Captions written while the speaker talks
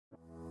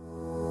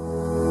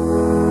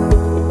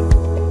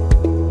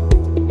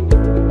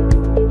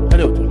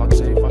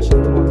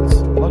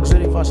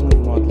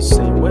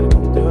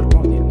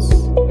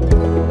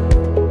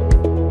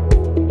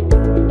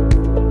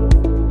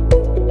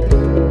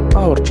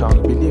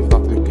channel believes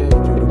that the key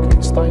to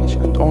looking stylish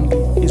and only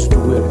is to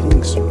wear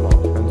things you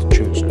love and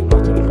choose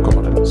natural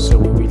colors. So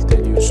we will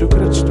tell you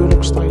secrets to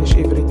look stylish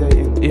every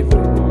day and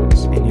every moment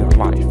in your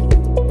life.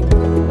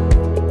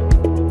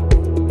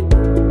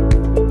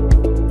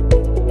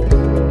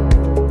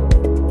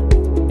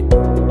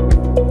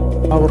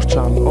 Our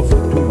channel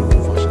offers to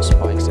you fashion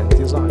spikes and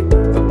design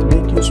that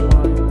make you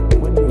smile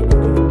when you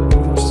look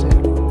in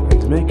yourself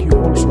and make you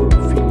also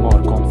feel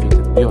more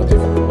confident, beautiful